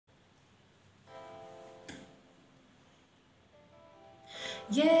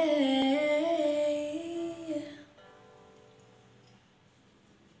Yeah.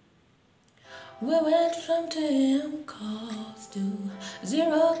 We went from 10 calls to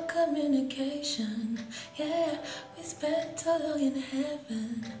zero communication. Yeah, we spent so long in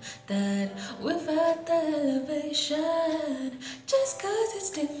heaven that we've had the elevation. Just 'cause it's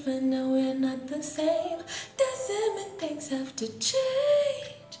different and we're not the same doesn't mean things have to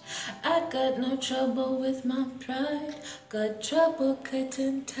change. I got no trouble with my pride, got trouble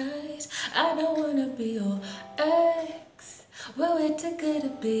cutting ties. I don't wanna be your ex, we're way too good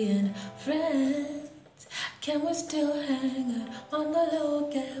at being friends. Can we still hang out on the low,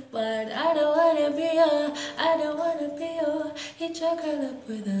 get wide? I don't wanna be your, I don't wanna be your. Hit your girl up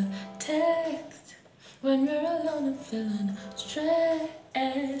with a text when you're alone and feeling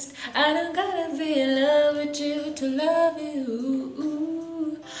stressed. I don't gotta be in love with you to love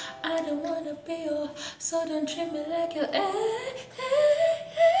you. I don't wanna be your, so don't treat me like your ex.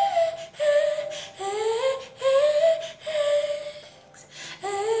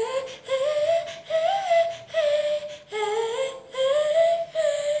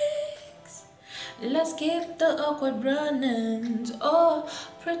 Let's keep the awkward run-ins or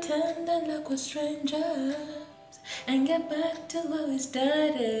pretending like we're strangers and get back to where we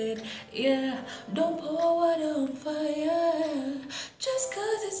started. Yeah, don't pour water on fire. Just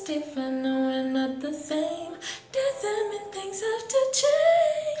 'cause it's different and we're not the same doesn't mean things have to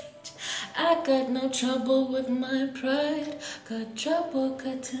change. I got no trouble with my pride, got trouble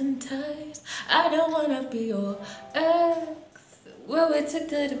cutting ties. I don't wanna be your ex, we're way too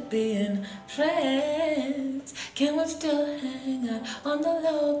good at being friends. Can we still hang out on the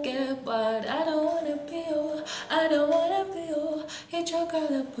low, get wide? I don't wanna be your, I don't wanna be your. Hit your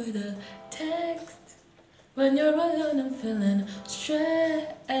girl up with a text when you're alone and feeling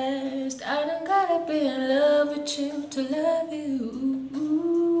stressed. I don't gotta be in love with you to love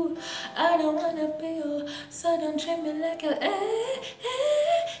you. I don't wanna be your, so don't treat me like your ex.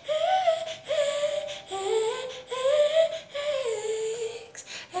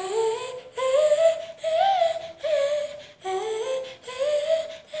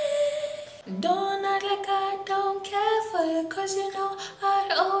 Don't act like I don't care for you, 'cause you know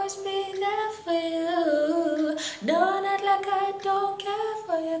I'd always be there for you. Don't act like I don't care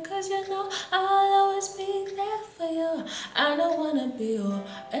for you, 'cause you know I'll always be there for you. I don't wanna be your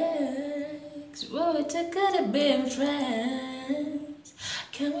ex, we're too good at being friends.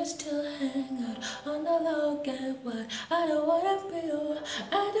 Can we still hang out on the low, get what? I don't wanna be your,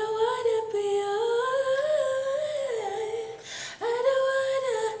 I don't wanna be your, I don't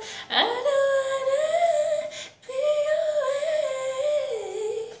wanna be your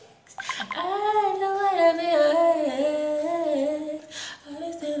ex. I don't wanna be your ex. All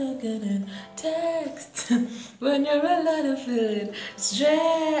these things are good in text when you're alone and feeling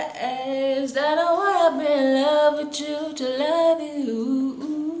stressed. I don't wanna be in love with you to love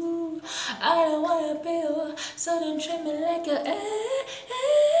you. I don't wanna be your, so don't treat me like your ex.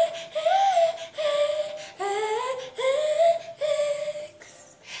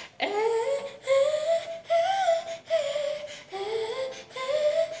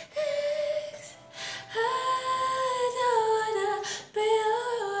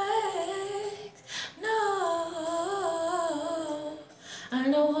 I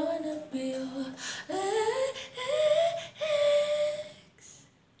don't wanna be your ex.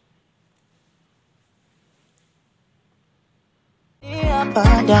 Up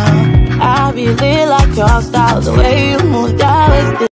and down, I really like your style, the way you move that waist.